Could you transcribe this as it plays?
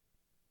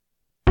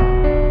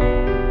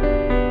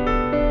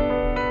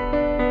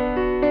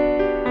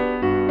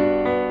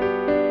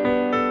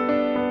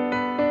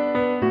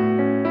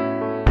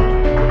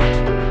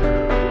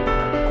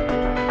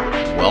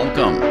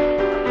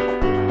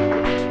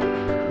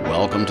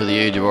Welcome to the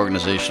Age of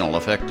Organizational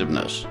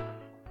Effectiveness.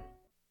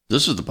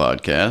 This is the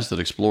podcast that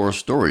explores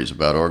stories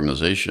about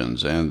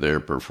organizations and their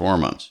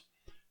performance.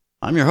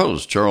 I'm your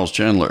host, Charles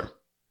Chandler.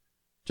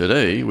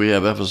 Today, we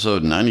have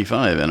episode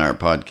 95 in our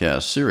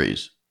podcast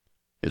series.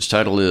 Its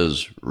title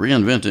is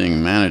Reinventing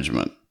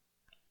Management.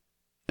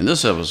 In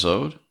this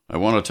episode, I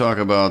want to talk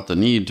about the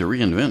need to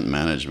reinvent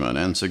management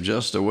and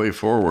suggest a way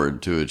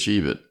forward to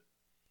achieve it.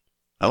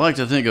 I like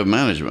to think of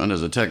management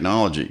as a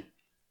technology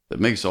that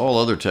makes all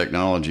other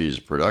technologies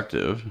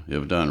productive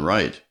if done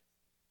right.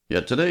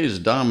 Yet today's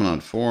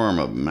dominant form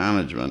of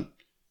management,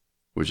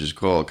 which is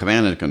called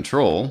command and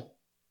control,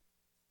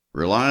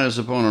 relies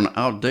upon an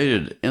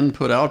outdated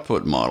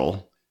input-output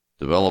model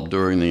developed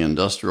during the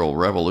Industrial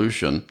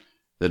Revolution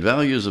that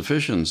values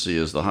efficiency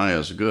as the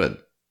highest good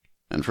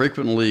and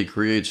frequently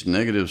creates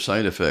negative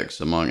side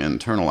effects among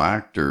internal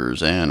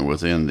actors and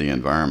within the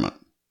environment.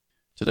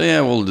 Today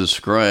I will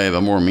describe a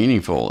more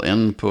meaningful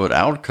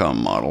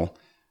input-outcome model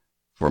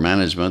for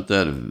management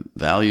that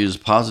values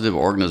positive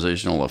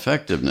organizational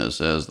effectiveness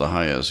as the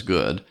highest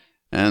good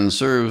and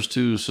serves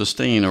to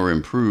sustain or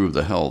improve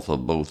the health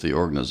of both the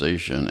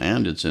organization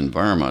and its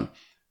environment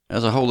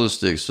as a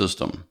holistic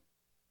system.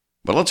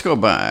 But let's go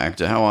back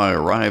to how I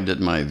arrived at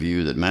my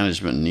view that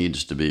management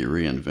needs to be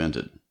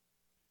reinvented.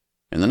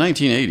 In the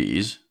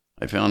 1980s,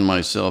 I found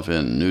myself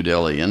in New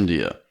Delhi,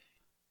 India,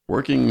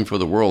 working for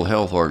the World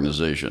Health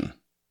Organization,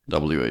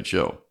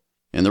 WHO,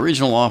 in the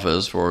regional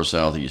office for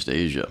Southeast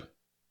Asia.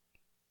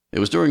 It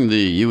was during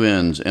the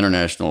UN's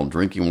International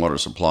Drinking Water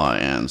Supply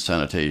and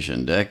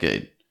Sanitation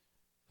Decade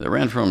that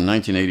ran from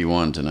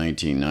 1981 to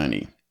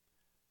 1990,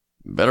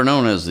 better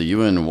known as the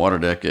UN Water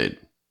Decade.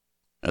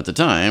 At the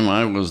time,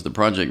 I was the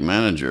project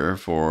manager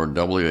for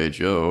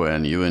WHO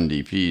and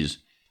UNDP's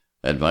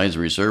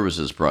Advisory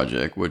Services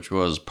Project, which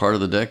was part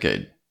of the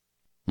decade.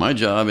 My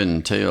job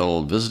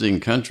entailed visiting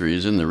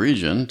countries in the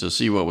region to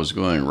see what was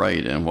going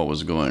right and what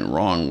was going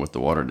wrong with the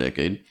water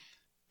decade,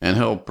 and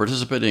help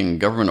participating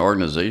government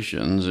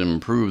organizations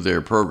improve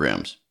their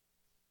programs.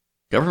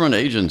 Government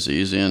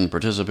agencies in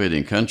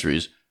participating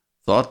countries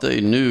thought they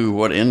knew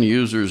what end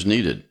users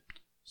needed,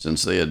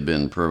 since they had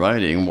been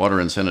providing water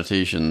and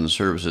sanitation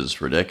services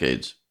for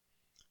decades.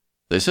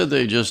 They said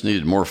they just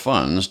needed more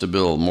funds to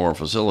build more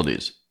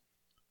facilities.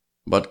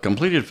 But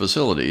completed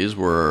facilities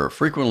were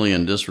frequently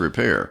in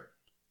disrepair,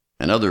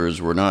 and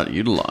others were not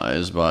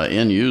utilized by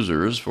end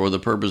users for the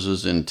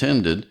purposes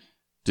intended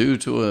due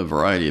to a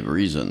variety of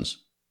reasons.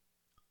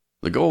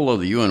 The goal of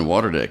the UN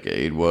Water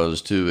Decade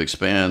was to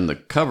expand the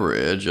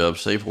coverage of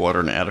safe water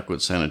and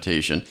adequate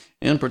sanitation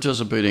in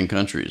participating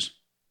countries.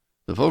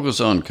 The focus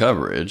on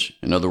coverage,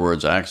 in other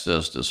words,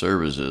 access to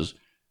services,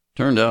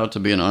 turned out to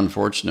be an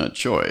unfortunate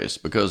choice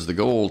because the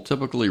goal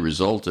typically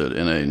resulted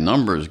in a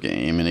numbers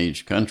game in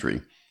each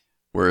country,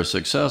 where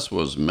success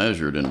was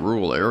measured in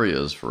rural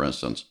areas, for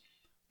instance,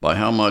 by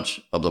how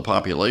much of the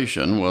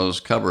population was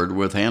covered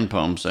with hand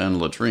pumps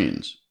and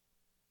latrines.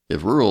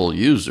 If rural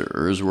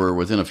users were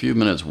within a few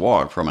minutes'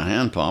 walk from a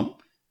hand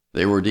pump,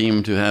 they were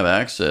deemed to have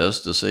access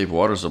to safe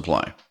water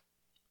supply.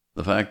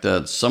 The fact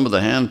that some of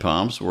the hand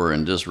pumps were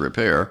in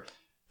disrepair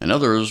and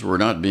others were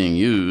not being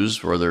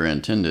used for their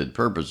intended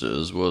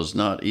purposes was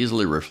not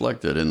easily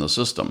reflected in the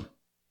system.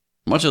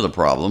 Much of the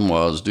problem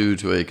was due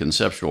to a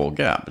conceptual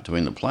gap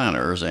between the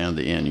planners and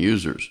the end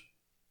users.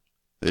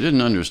 They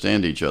didn't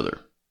understand each other.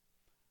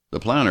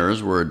 The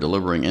planners were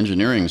delivering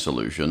engineering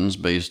solutions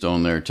based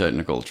on their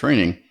technical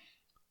training,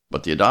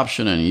 but the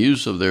adoption and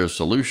use of their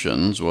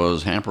solutions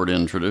was hampered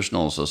in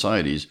traditional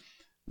societies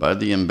by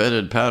the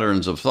embedded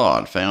patterns of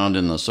thought found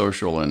in the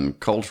social and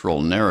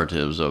cultural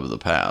narratives of the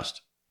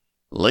past.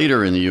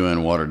 Later in the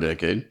UN Water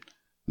Decade,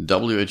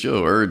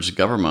 WHO urged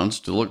governments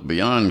to look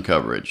beyond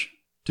coverage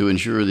to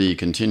ensure the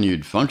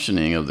continued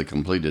functioning of the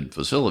completed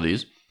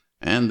facilities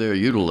and their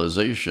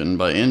utilization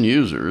by end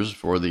users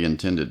for the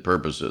intended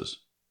purposes.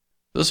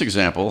 This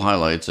example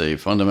highlights a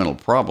fundamental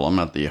problem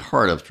at the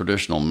heart of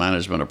traditional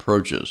management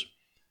approaches.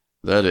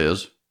 That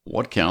is,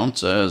 what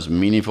counts as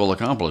meaningful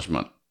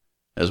accomplishment.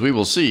 As we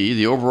will see,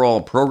 the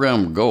overall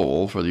program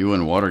goal for the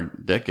UN Water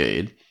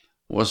Decade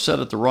was set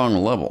at the wrong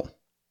level,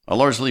 a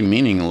largely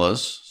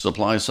meaningless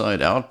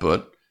supply-side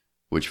output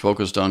which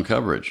focused on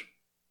coverage,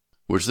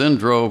 which then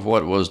drove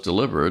what was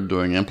delivered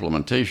during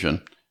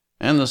implementation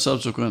and the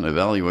subsequent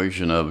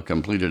evaluation of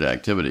completed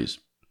activities.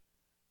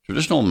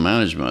 Traditional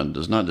management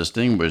does not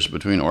distinguish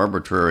between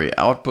arbitrary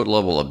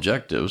output-level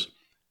objectives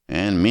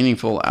and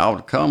meaningful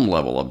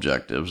outcome-level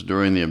objectives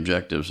during the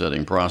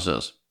objective-setting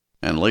process,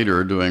 and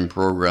later during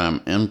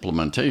program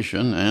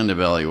implementation and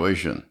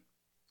evaluation.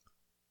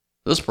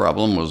 This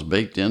problem was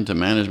baked into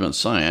management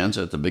science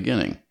at the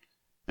beginning,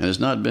 and has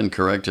not been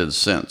corrected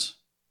since.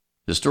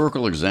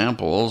 Historical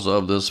examples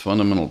of this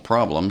fundamental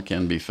problem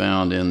can be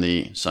found in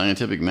the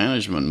scientific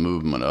management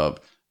movement of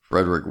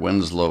Frederick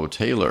Winslow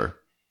Taylor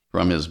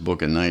from his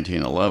book in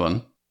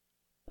 1911,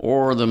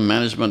 or the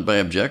management by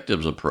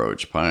objectives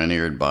approach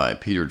pioneered by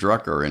Peter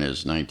Drucker in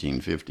his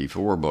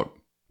 1954 book,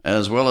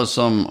 as well as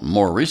some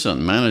more recent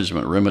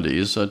management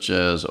remedies such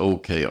as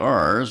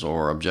OKRs,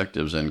 or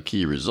objectives and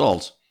key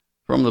results,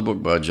 from the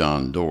book by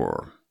John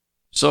Doerr.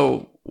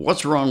 So,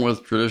 what's wrong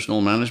with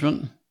traditional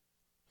management?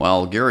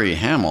 While Gary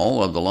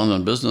Hamel of the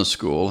London Business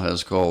School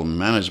has called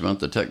management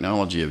the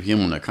technology of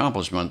human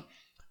accomplishment,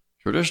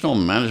 traditional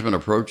management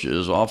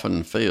approaches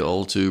often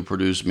fail to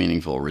produce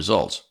meaningful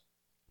results.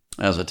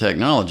 As a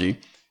technology,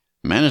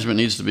 management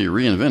needs to be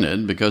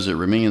reinvented because it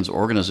remains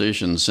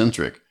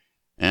organization-centric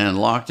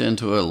and locked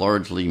into a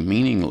largely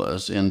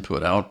meaningless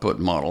input-output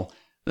model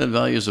that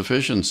values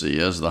efficiency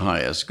as the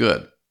highest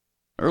good.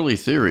 Early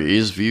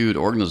theories viewed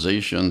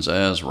organizations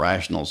as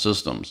rational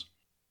systems.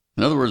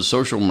 In other words,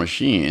 social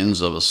machines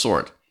of a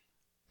sort,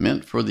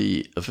 meant for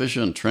the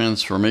efficient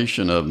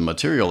transformation of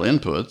material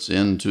inputs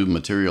into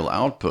material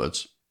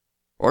outputs.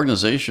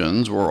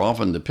 Organizations were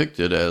often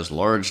depicted as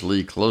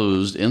largely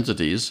closed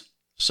entities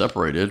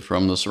separated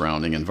from the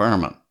surrounding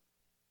environment.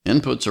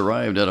 Inputs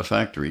arrived at a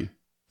factory.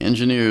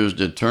 Engineers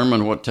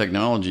determined what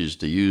technologies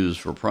to use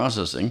for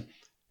processing,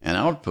 and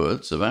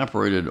outputs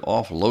evaporated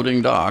off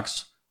loading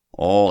docks,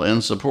 all in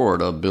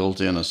support of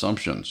built-in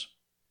assumptions.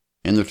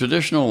 In the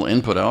traditional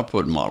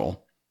input-output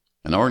model,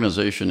 an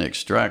organization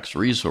extracts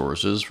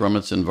resources from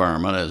its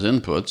environment as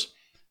inputs,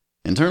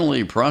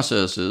 internally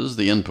processes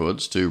the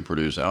inputs to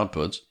produce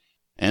outputs,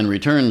 and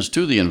returns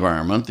to the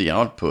environment the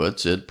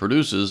outputs it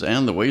produces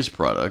and the waste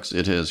products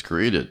it has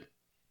created.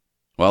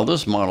 While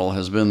this model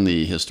has been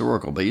the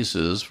historical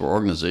basis for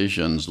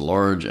organizations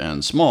large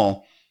and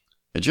small,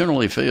 it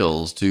generally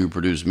fails to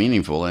produce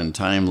meaningful and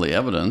timely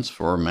evidence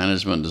for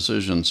management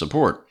decision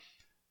support,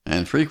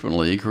 and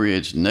frequently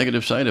creates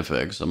negative side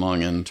effects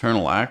among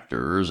internal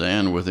actors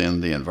and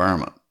within the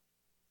environment.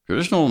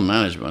 Traditional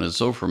management is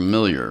so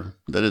familiar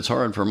that it's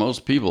hard for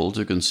most people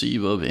to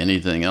conceive of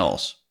anything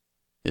else.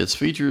 Its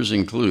features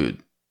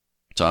include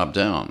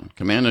top-down,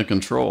 command and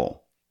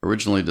control,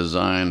 originally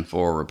designed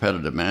for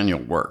repetitive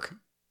manual work.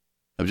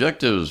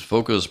 Objectives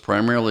focus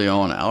primarily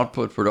on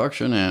output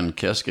production and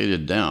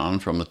cascaded down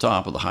from the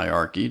top of the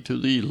hierarchy to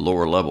the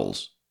lower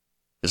levels.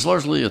 It's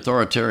largely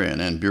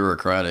authoritarian and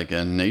bureaucratic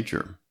in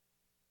nature.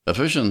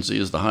 Efficiency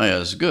is the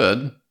highest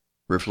good,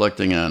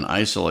 reflecting an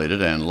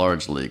isolated and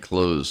largely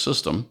closed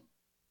system.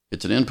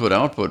 It's an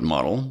input-output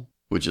model,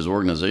 which is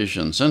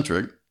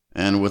organization-centric,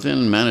 and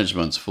within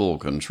management's full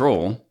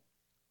control.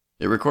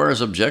 It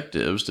requires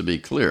objectives to be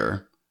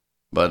clear,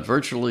 but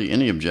virtually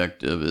any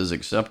objective is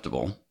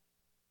acceptable.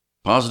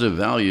 Positive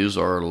values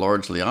are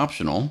largely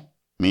optional,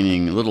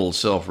 meaning little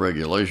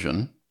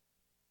self-regulation.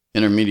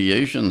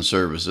 Intermediation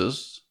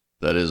services,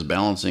 that is,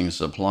 balancing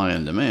supply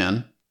and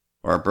demand,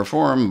 are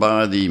performed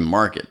by the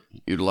market,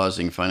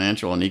 utilizing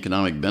financial and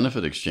economic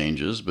benefit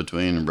exchanges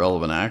between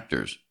relevant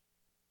actors.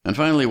 And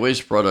finally,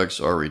 waste products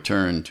are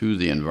returned to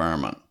the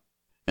environment.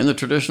 In the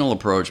traditional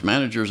approach,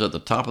 managers at the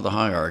top of the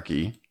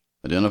hierarchy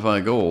identify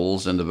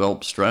goals and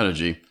develop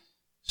strategy,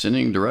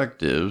 sending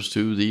directives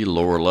to the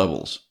lower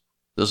levels.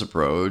 This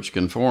approach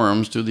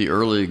conforms to the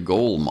early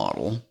goal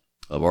model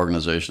of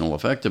organizational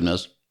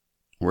effectiveness,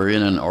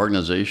 wherein an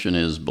organization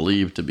is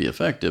believed to be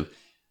effective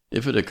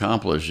if it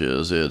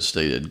accomplishes its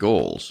stated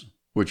goals,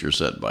 which are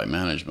set by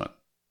management.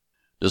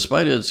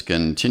 Despite its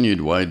continued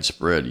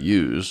widespread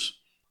use,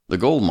 the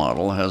goal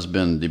model has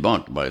been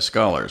debunked by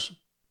scholars.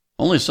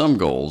 Only some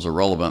goals are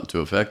relevant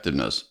to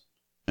effectiveness,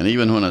 and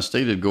even when a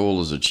stated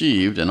goal is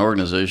achieved, an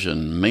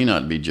organization may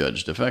not be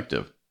judged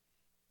effective.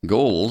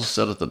 Goals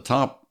set at the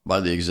top by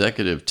the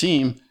executive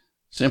team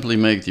simply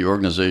make the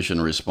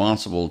organization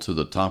responsible to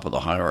the top of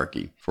the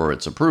hierarchy for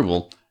its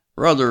approval,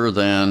 rather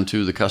than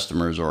to the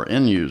customers or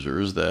end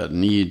users that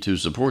need to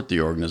support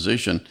the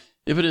organization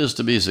if it is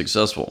to be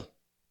successful.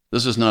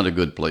 This is not a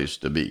good place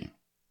to be.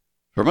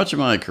 For much of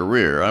my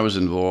career, I was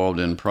involved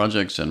in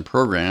projects and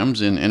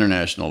programs in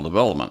international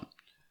development,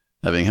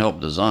 having helped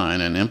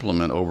design and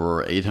implement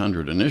over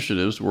 800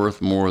 initiatives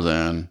worth more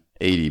than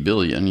 $80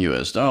 billion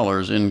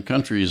in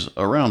countries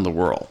around the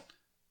world,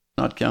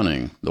 not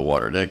counting the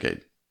water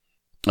decade.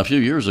 A few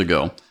years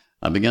ago,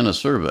 I began a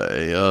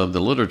survey of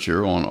the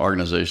literature on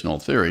organizational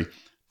theory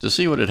to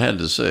see what it had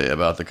to say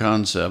about the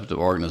concept of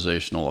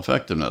organizational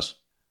effectiveness,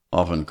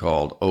 often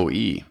called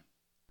OE.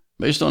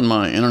 Based on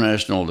my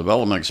international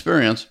development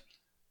experience,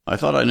 I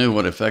thought I knew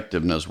what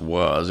effectiveness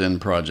was in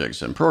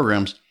projects and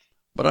programs,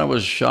 but I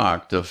was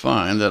shocked to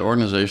find that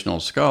organizational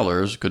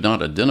scholars could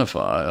not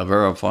identify a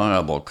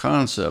verifiable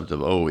concept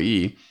of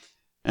OE,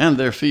 and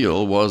their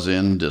field was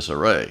in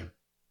disarray.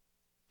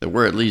 There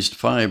were at least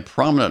 5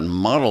 prominent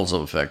models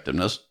of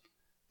effectiveness,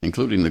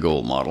 including the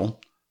goal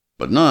model,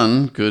 but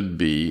none could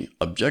be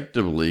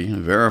objectively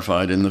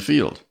verified in the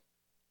field.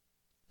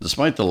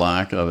 Despite the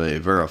lack of a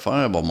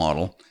verifiable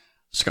model,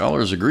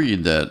 scholars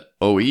agreed that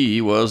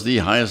OE was the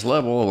highest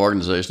level of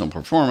organizational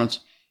performance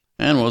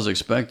and was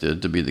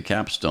expected to be the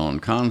capstone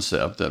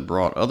concept that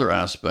brought other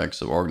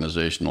aspects of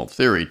organizational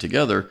theory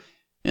together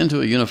into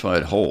a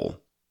unified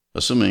whole,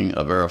 assuming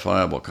a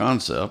verifiable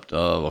concept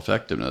of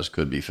effectiveness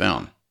could be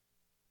found.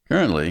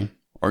 Currently,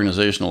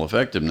 organizational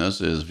effectiveness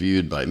is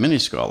viewed by many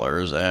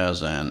scholars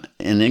as an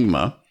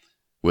enigma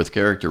with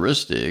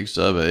characteristics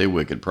of a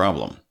wicked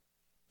problem.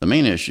 The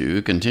main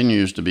issue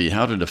continues to be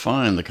how to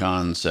define the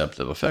concept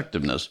of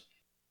effectiveness,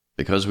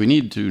 because we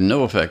need to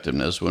know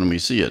effectiveness when we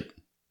see it.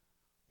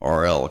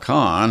 R.L.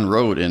 Kahn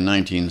wrote in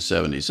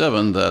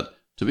 1977 that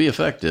to be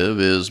effective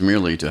is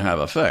merely to have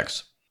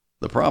effects.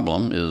 The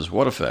problem is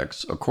what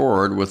effects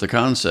accord with the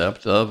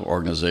concept of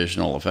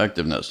organizational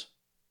effectiveness.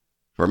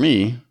 For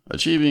me,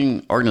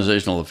 achieving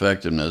organizational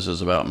effectiveness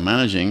is about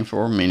managing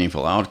for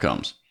meaningful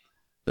outcomes.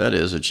 That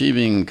is,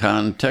 achieving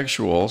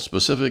contextual,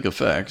 specific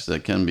effects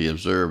that can be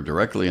observed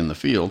directly in the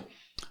field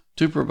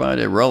to provide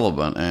a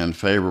relevant and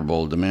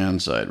favorable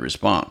demand-side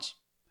response.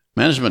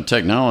 Management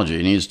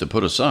technology needs to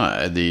put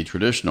aside the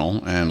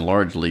traditional and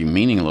largely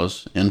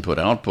meaningless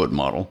input-output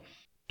model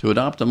to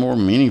adopt a more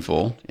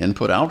meaningful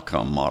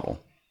input-outcome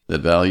model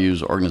that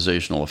values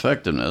organizational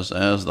effectiveness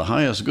as the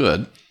highest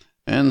good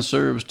and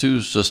serves to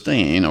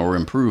sustain or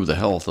improve the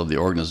health of the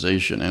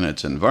organization and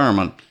its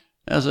environment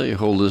as a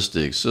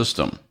holistic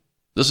system.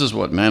 This is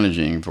what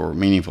managing for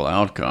meaningful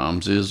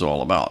outcomes is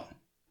all about.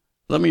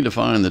 Let me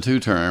define the two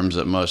terms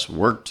that must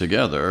work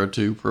together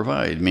to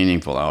provide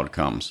meaningful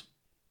outcomes.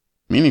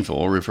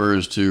 Meaningful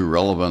refers to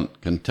relevant,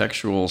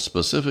 contextual,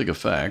 specific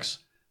effects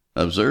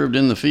observed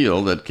in the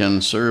field that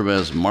can serve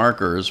as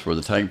markers for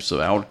the types of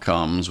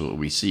outcomes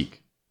we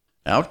seek.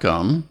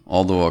 Outcome,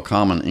 although a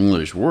common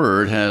English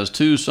word, has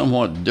two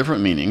somewhat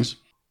different meanings.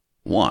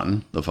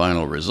 One, the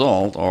final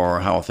result,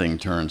 or how a thing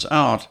turns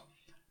out.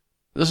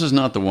 This is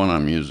not the one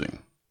I'm using.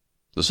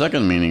 The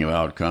second meaning of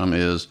outcome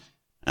is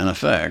an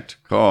effect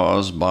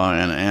caused by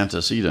an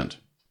antecedent.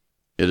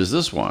 It is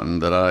this one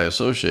that I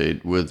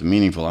associate with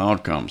meaningful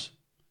outcomes.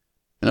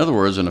 In other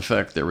words, an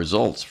effect that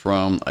results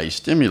from a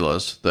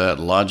stimulus that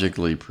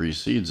logically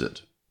precedes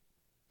it.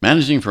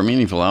 Managing for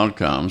meaningful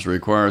outcomes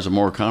requires a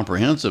more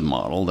comprehensive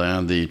model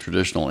than the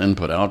traditional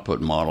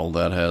input-output model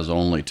that has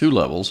only two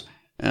levels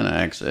and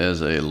acts as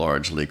a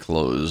largely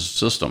closed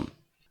system.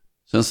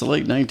 Since the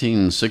late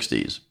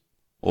 1960s,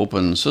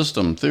 open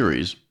system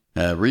theories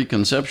have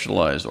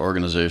reconceptualized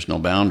organizational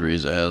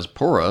boundaries as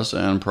porous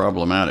and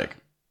problematic.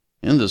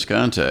 In this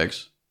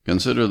context,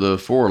 consider the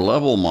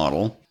four-level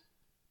model,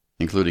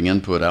 including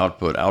input,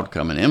 output,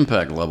 outcome, and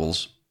impact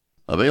levels,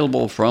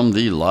 available from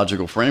the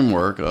logical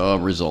framework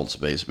of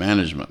results-based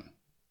management.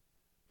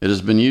 It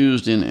has been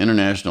used in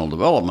international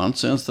development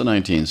since the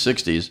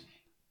 1960s,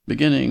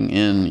 beginning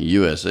in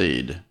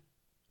USAID.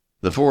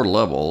 The four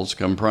levels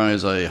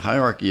comprise a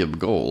hierarchy of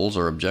goals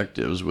or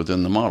objectives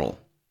within the model.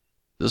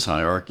 This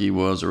hierarchy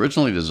was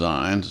originally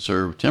designed to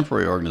serve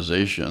temporary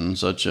organizations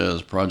such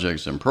as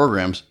projects and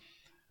programs,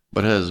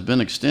 but has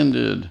been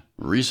extended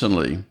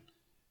recently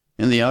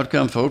in the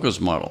Outcome Focus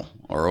Model,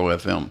 or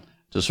OFM,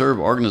 to serve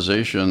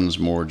organizations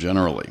more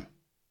generally.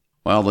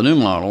 While the new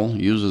model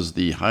uses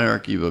the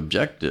hierarchy of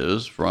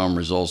objectives from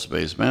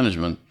results-based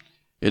management,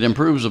 it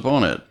improves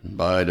upon it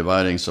by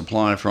dividing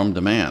supply from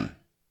demand.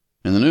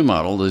 In the new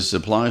model, the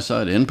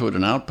supply-side input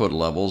and output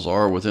levels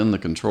are within the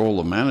control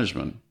of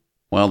management,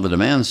 while the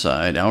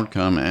demand-side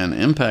outcome and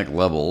impact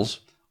levels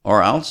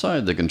are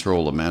outside the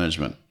control of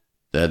management,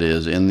 that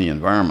is, in the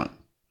environment.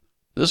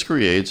 This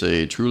creates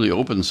a truly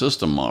open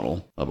system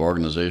model of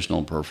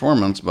organizational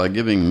performance by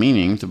giving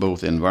meaning to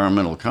both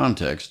environmental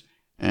context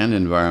and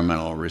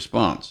environmental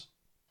response.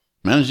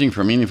 Managing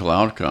for meaningful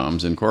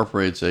outcomes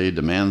incorporates a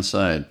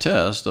demand-side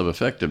test of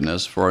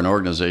effectiveness for an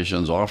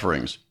organization's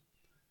offerings.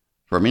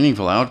 For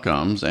meaningful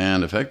outcomes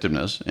and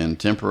effectiveness in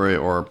temporary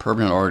or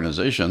permanent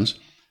organizations,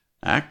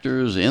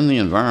 actors in the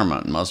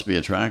environment must be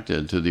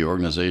attracted to the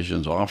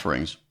organization's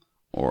offerings,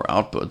 or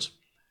outputs,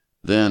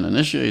 then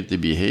initiate the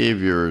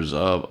behaviors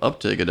of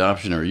uptake,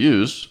 adoption, or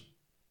use,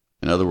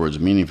 in other words,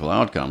 meaningful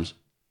outcomes.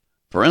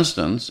 For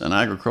instance, an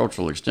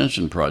agricultural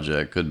extension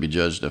project could be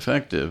judged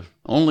effective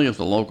only if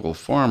the local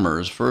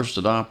farmers first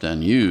adopt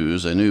and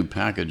use a new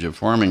package of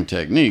farming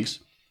techniques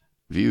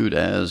viewed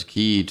as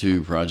key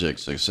to project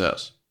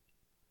success.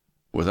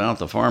 Without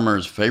the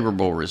farmer's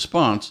favorable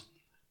response,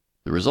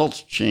 the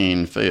results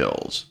chain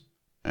fails,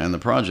 and the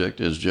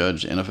project is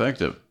judged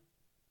ineffective.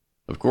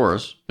 Of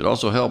course, it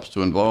also helps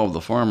to involve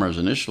the farmers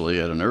initially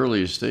at an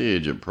early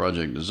stage of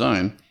project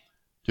design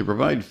to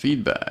provide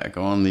feedback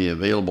on the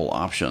available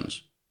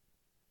options.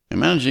 In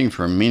managing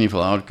for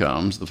meaningful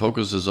outcomes, the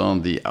focus is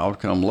on the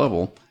outcome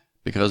level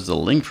because the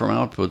link from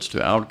outputs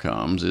to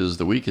outcomes is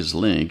the weakest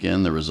link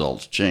in the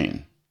results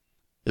chain.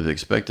 If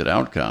expected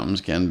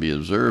outcomes can be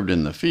observed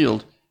in the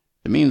field,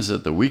 it means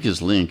that the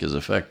weakest link is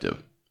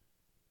effective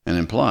and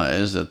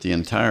implies that the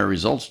entire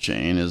results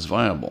chain is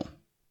viable.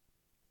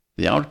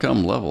 The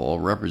outcome level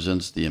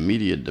represents the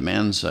immediate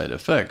demand-side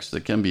effects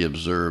that can be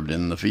observed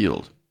in the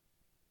field.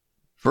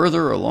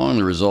 Further along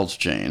the results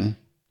chain,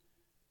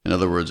 in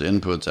other words,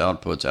 inputs,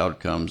 outputs,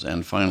 outcomes,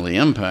 and finally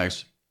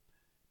impacts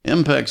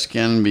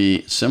can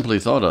be simply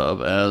thought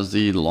of as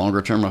the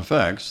longer-term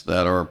effects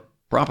that are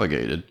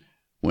propagated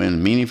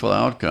when meaningful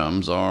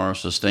outcomes are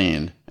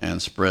sustained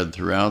and spread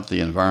throughout the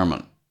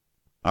environment.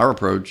 Our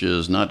approach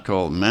is not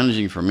called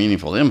managing for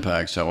meaningful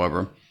impacts,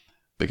 however,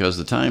 because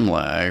the time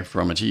lag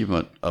from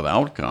achievement of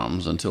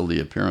outcomes until the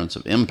appearance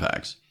of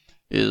impacts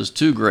is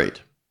too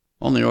great,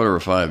 on the order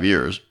of 5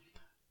 years,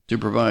 to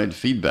provide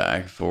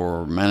feedback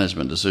for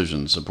management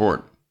decision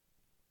support.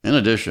 In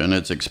addition,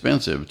 it's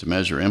expensive to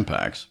measure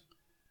impacts,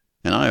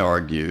 and I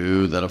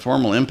argue that a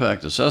formal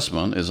impact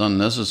assessment is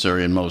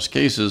unnecessary in most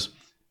cases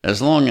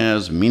as long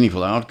as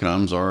meaningful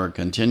outcomes are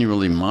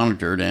continually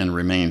monitored and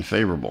remain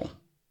favorable.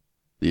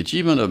 The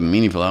achievement of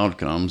meaningful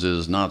outcomes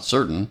is not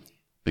certain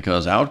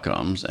because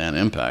outcomes and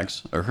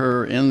impacts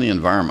occur in the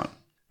environment,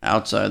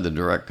 outside the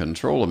direct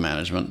control of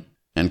management,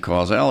 and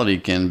causality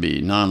can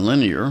be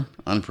nonlinear,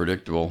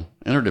 unpredictable,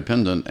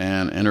 interdependent,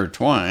 and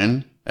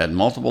intertwined at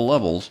multiple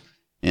levels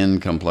in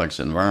complex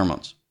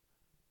environments.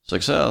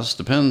 Success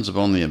depends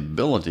upon the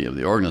ability of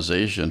the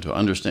organization to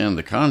understand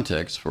the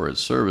context for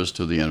its service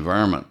to the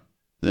environment,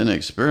 then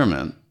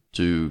experiment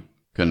to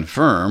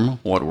confirm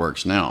what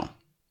works now.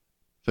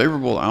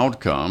 Favorable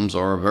outcomes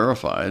are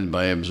verified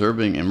by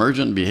observing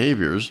emergent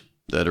behaviors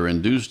that are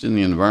induced in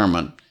the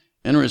environment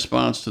in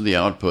response to the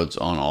outputs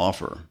on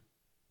offer.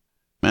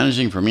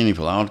 Managing for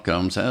meaningful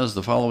outcomes has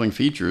the following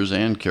features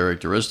and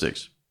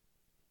characteristics.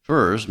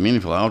 First,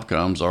 meaningful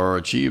outcomes are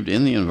achieved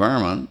in the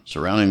environment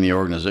surrounding the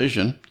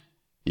organization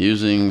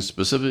using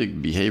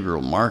specific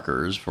behavioral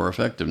markers for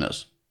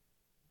effectiveness.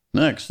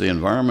 Next, the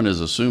environment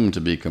is assumed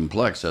to be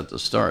complex at the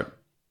start.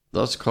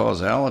 Thus,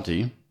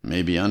 causality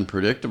may be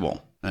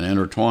unpredictable and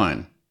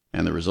intertwined,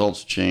 and the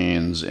results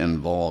chains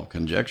involve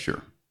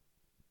conjecture.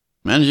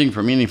 Managing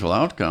for meaningful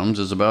outcomes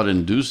is about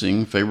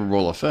inducing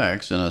favorable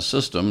effects in a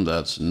system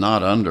that's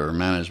not under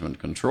management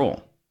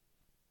control.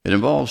 It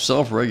involves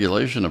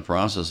self-regulation of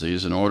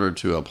processes in order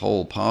to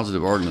uphold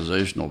positive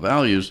organizational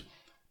values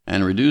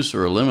and reduce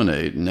or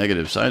eliminate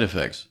negative side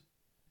effects.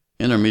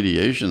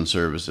 Intermediation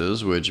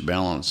services, which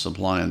balance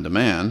supply and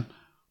demand,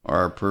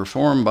 are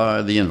performed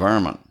by the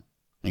environment,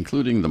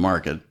 including the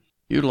market,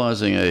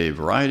 utilizing a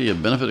variety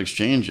of benefit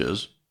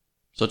exchanges,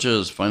 such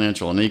as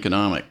financial and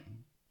economic,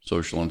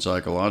 social and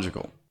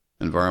psychological,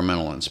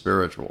 environmental and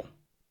spiritual,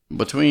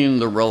 between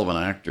the relevant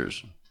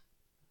actors.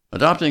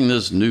 Adopting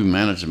this new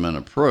management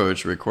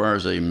approach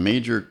requires a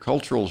major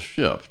cultural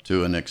shift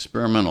to an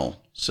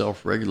experimental,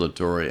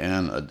 self-regulatory,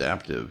 and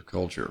adaptive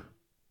culture.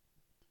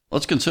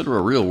 Let's consider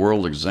a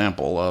real-world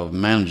example of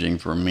managing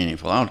for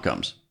meaningful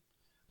outcomes,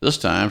 this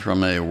time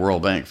from a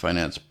World Bank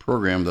finance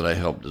program that I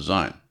helped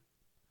design.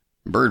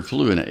 Bird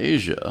flu in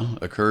Asia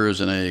occurs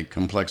in a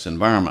complex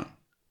environment,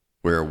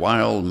 where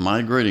wild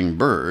migrating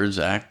birds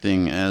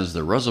acting as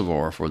the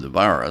reservoir for the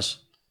virus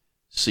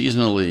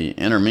seasonally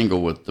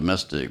intermingle with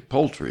domestic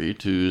poultry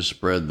to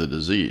spread the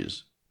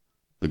disease.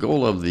 The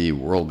goal of the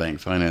World Bank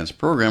Finance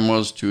Program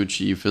was to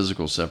achieve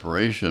physical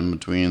separation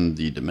between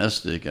the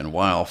domestic and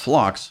wild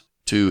flocks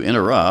to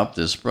interrupt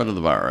the spread of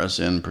the virus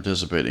in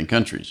participating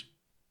countries.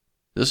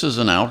 This is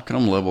an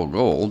outcome-level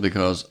goal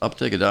because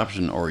uptake,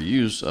 adoption, or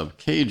use of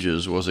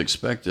cages was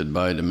expected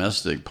by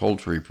domestic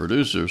poultry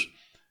producers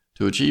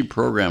to achieve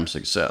program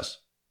success.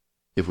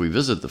 If we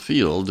visit the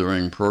field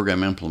during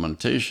program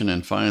implementation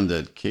and find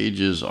that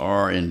cages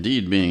are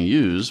indeed being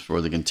used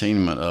for the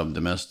containment of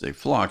domestic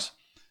flocks,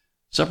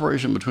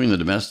 separation between the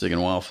domestic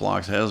and wild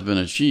flocks has been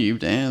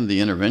achieved and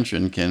the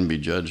intervention can be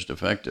judged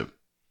effective.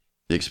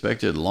 The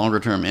expected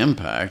longer-term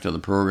impact of the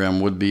program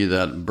would be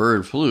that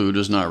bird flu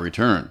does not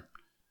return,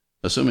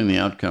 assuming the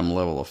outcome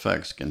level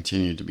effects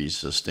continue to be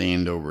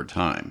sustained over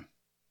time.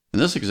 In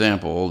this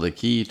example, the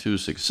key to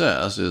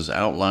success is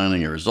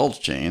outlining a results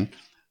chain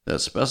that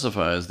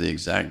specifies the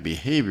exact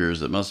behaviors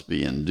that must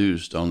be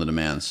induced on the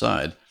demand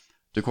side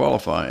to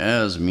qualify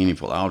as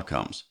meaningful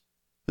outcomes.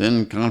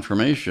 Then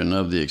confirmation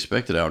of the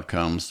expected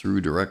outcomes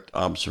through direct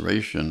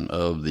observation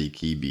of the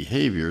key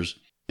behaviors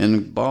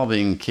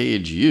involving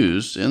cage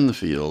use in the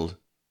field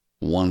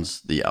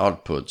once the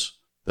outputs,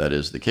 that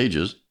is the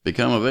cages,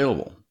 become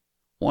available.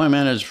 Why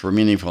manage for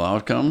meaningful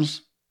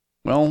outcomes?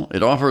 Well,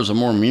 it offers a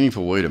more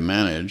meaningful way to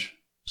manage,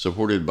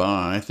 supported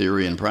by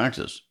theory and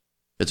practice.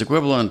 It's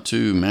equivalent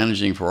to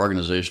managing for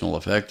organizational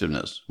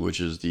effectiveness, which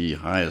is the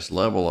highest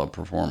level of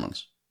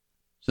performance.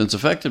 Since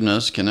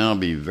effectiveness can now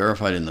be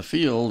verified in the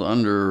field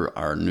under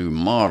our new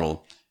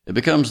model, it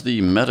becomes the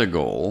meta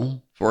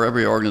goal for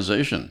every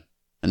organization,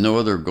 and no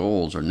other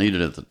goals are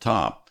needed at the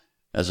top,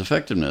 as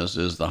effectiveness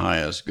is the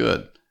highest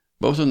good,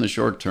 both in the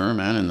short term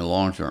and in the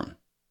long term.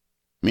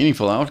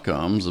 Meaningful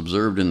outcomes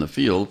observed in the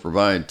field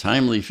provide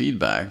timely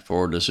feedback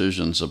for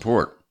decision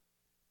support,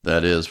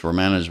 that is, for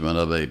management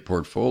of a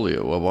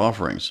portfolio of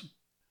offerings.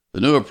 The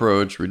new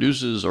approach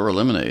reduces or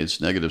eliminates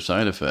negative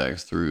side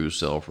effects through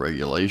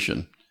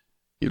self-regulation,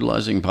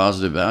 utilizing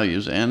positive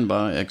values, and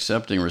by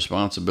accepting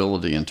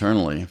responsibility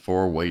internally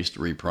for waste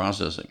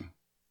reprocessing.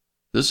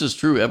 This is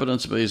true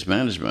evidence-based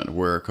management,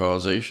 where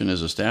causation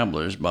is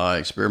established by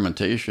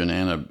experimentation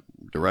and a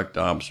direct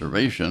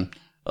observation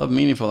of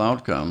meaningful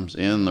outcomes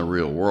in the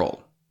real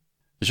world.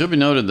 It should be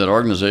noted that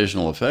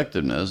organizational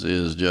effectiveness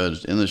is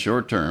judged in the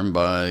short term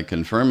by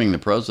confirming the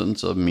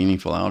presence of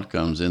meaningful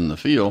outcomes in the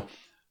field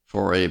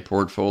for a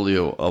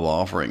portfolio of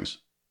offerings.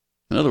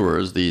 In other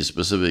words, the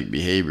specific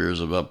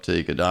behaviors of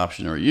uptake,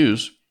 adoption, or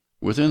use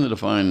within the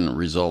defined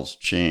results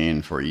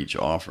chain for each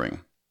offering.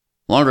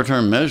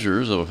 Longer-term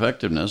measures of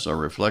effectiveness are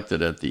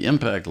reflected at the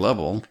impact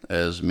level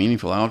as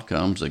meaningful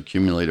outcomes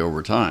accumulate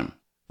over time.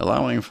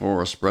 allowing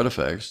for spread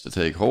effects to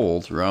take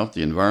hold throughout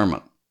the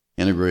environment,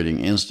 integrating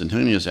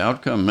instantaneous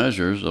outcome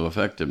measures of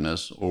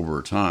effectiveness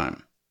over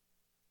time.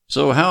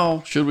 So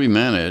how should we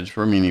manage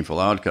for meaningful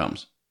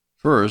outcomes?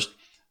 First,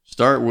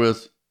 start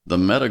with the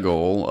meta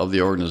goal of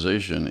the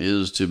organization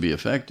is to be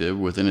effective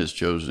within its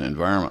chosen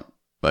environment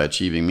by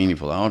achieving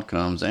meaningful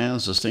outcomes and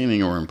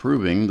sustaining or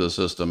improving the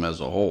system as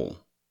a whole.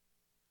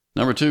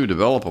 Number 2,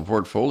 develop a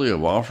portfolio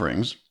of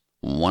offerings,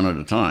 one at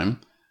a time,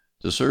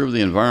 to serve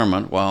the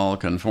environment while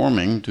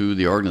conforming to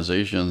the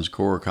organization's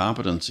core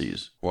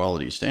competencies,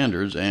 quality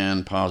standards,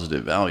 and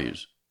positive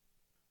values.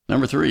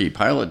 Number 3,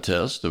 pilot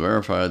tests to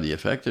verify the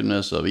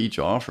effectiveness of each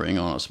offering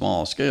on a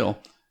small scale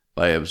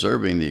by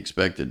observing the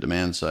expected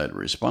demand-side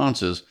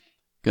responses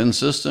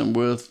consistent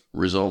with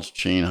results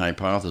chain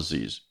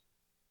hypotheses.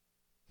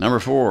 Number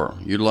 4,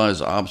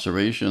 utilize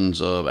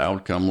observations of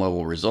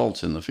outcome-level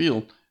results in the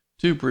field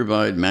to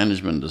provide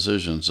management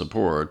decision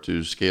support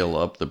to scale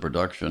up the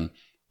production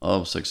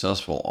of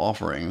successful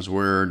offerings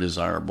where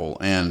desirable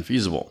and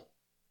feasible.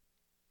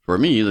 For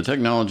me, the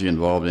technology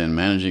involved in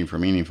managing for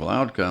meaningful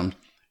outcomes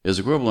is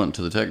equivalent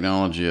to the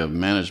technology of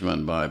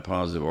management by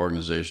positive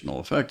organizational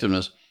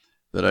effectiveness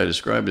that I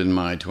described in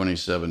my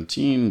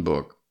 2017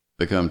 book,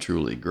 Become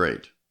Truly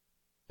Great.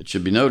 It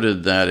should be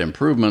noted that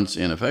improvements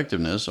in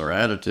effectiveness are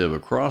additive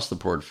across the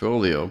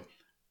portfolio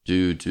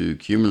due to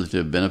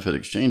cumulative benefit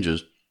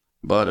exchanges,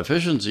 but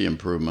efficiency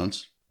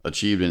improvements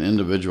achieved in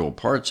individual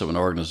parts of an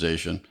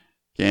organization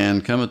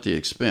can come at the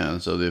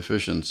expense of the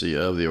efficiency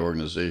of the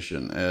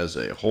organization as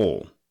a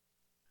whole.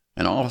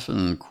 An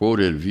often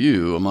quoted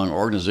view among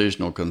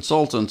organizational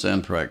consultants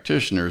and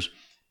practitioners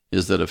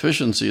is that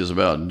efficiency is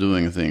about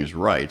doing things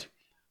right,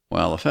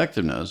 while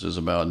effectiveness is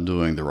about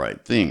doing the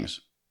right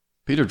things.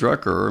 Peter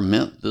Drucker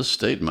meant this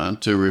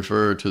statement to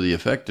refer to the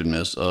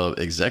effectiveness of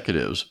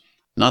executives,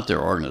 not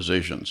their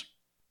organizations.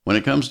 When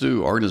it comes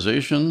to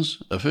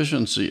organizations,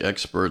 efficiency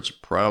experts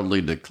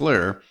proudly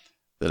declare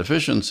that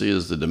efficiency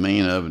is the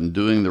domain of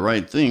doing the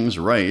right things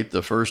right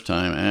the first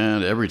time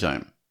and every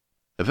time.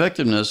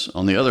 Effectiveness,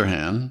 on the other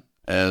hand,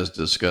 as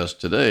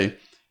discussed today,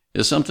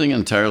 is something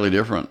entirely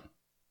different.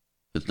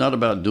 It's not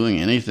about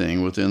doing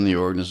anything within the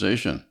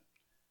organization.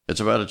 It's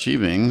about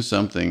achieving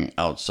something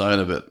outside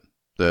of it,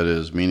 that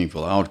is,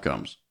 meaningful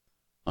outcomes.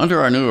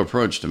 Under our new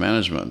approach to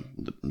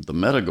management, the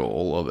meta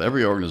goal of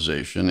every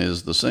organization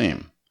is the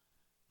same.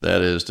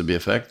 That is, to be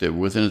effective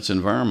within its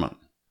environment,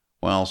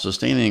 while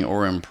sustaining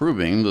or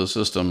improving the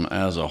system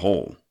as a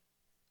whole.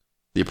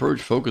 The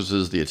approach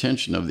focuses the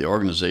attention of the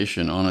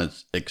organization on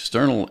its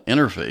external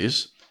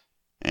interface,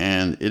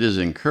 and it is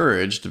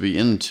encouraged to be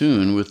in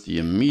tune with the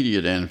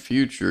immediate and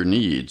future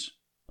needs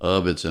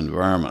of its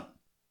environment.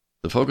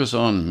 The focus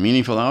on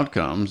meaningful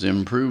outcomes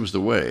improves the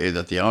way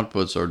that the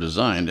outputs are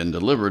designed and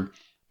delivered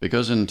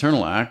because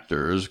internal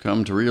actors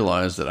come to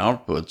realize that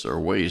outputs are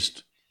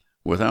waste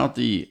without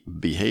the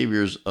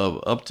behaviors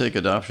of uptake,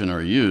 adoption,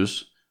 or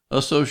use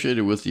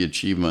associated with the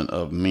achievement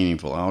of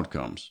meaningful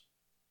outcomes.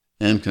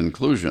 In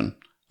conclusion,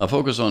 a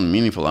focus on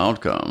meaningful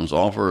outcomes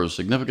offers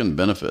significant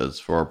benefits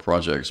for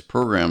projects,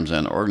 programs,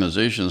 and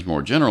organizations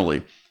more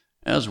generally,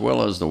 as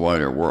well as the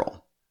wider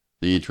world.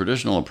 The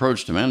traditional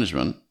approach to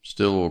management,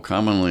 still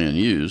commonly in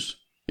use,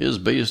 is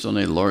based on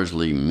a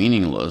largely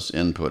meaningless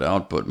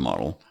input-output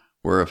model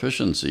where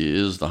efficiency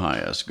is the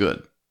highest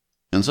good.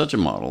 In such a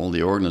model,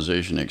 the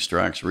organization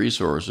extracts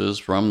resources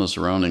from the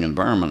surrounding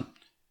environment,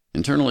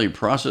 internally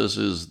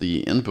processes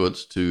the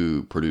inputs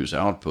to produce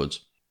outputs,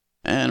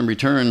 and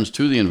returns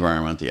to the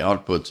environment the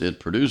outputs it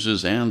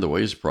produces and the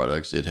waste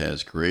products it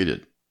has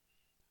created.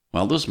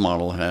 While this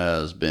model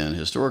has been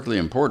historically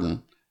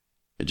important,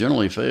 it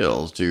generally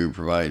fails to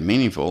provide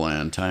meaningful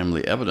and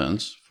timely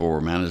evidence for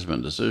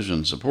management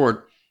decision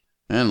support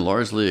and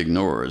largely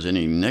ignores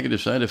any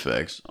negative side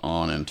effects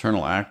on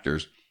internal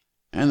actors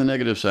and the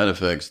negative side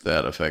effects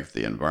that affect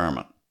the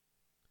environment.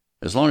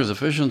 As long as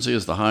efficiency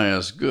is the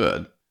highest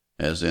good,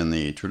 as in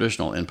the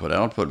traditional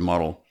input-output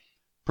model,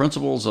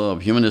 principles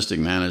of humanistic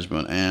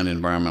management and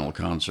environmental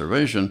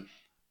conservation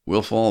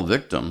will fall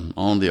victim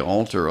on the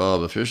altar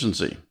of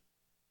efficiency.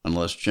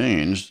 Unless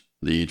changed,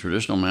 the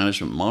traditional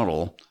management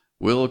model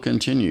will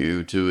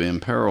continue to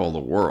imperil the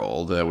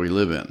world that we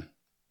live in.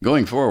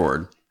 Going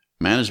forward,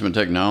 management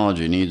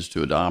technology needs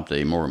to adopt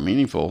a more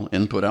meaningful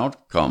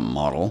input-outcome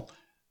model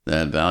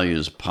that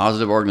values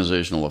positive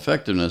organizational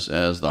effectiveness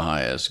as the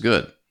highest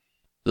good.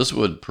 This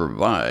would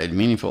provide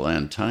meaningful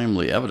and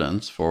timely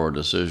evidence for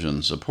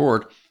decision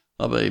support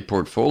of a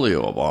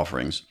portfolio of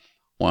offerings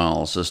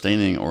while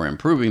sustaining or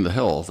improving the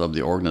health of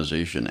the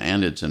organization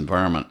and its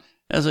environment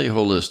as a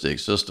holistic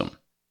system.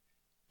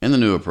 In the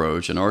new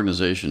approach, an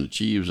organization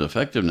achieves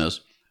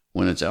effectiveness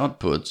when its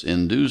outputs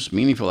induce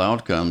meaningful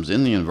outcomes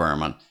in the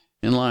environment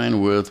in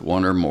line with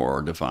one or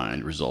more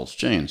defined results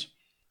chains.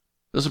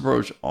 This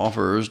approach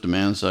offers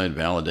demand-side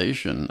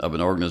validation of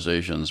an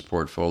organization's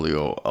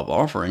portfolio of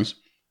offerings,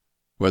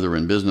 whether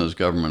in business,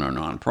 government, or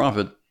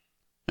nonprofit,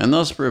 and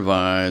thus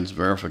provides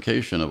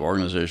verification of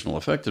organizational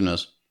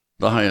effectiveness,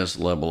 the highest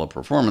level of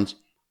performance,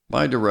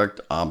 by direct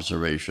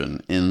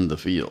observation in the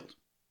field.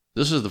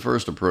 This is the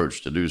first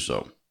approach to do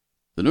so.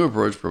 The new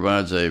approach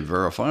provides a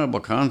verifiable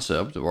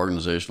concept of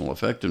organizational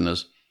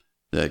effectiveness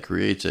that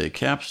creates a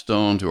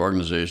capstone to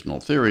organizational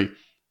theory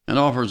and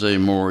offers a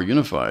more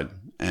unified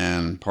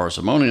and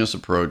parsimonious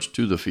approach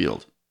to the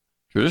field.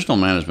 Traditional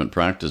management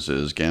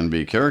practices can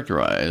be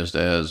characterized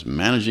as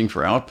managing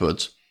for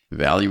outputs,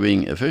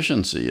 valuing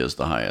efficiency as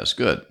the highest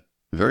good.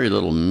 Very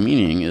little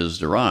meaning is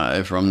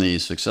derived from the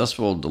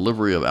successful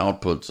delivery of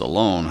outputs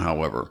alone,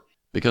 however,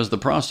 because the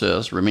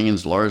process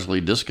remains largely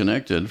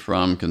disconnected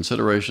from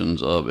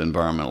considerations of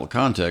environmental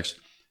context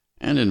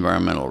and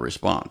environmental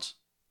response.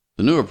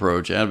 The new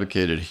approach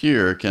advocated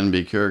here can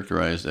be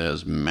characterized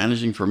as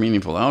managing for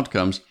meaningful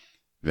outcomes,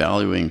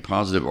 valuing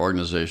positive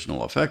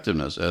organizational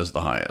effectiveness as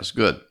the highest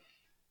good.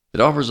 It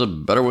offers a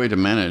better way to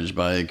manage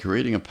by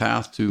creating a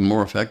path to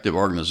more effective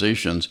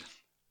organizations,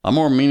 a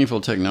more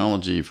meaningful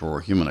technology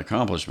for human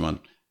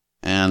accomplishment,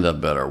 and a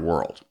better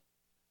world.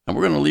 And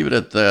we're going to leave it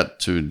at that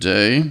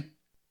today.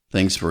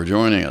 Thanks for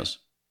joining us.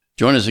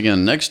 Join us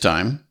again next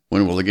time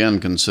when we'll again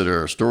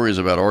consider stories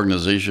about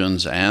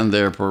organizations and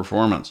their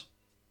performance.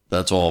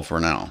 That's all for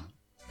now.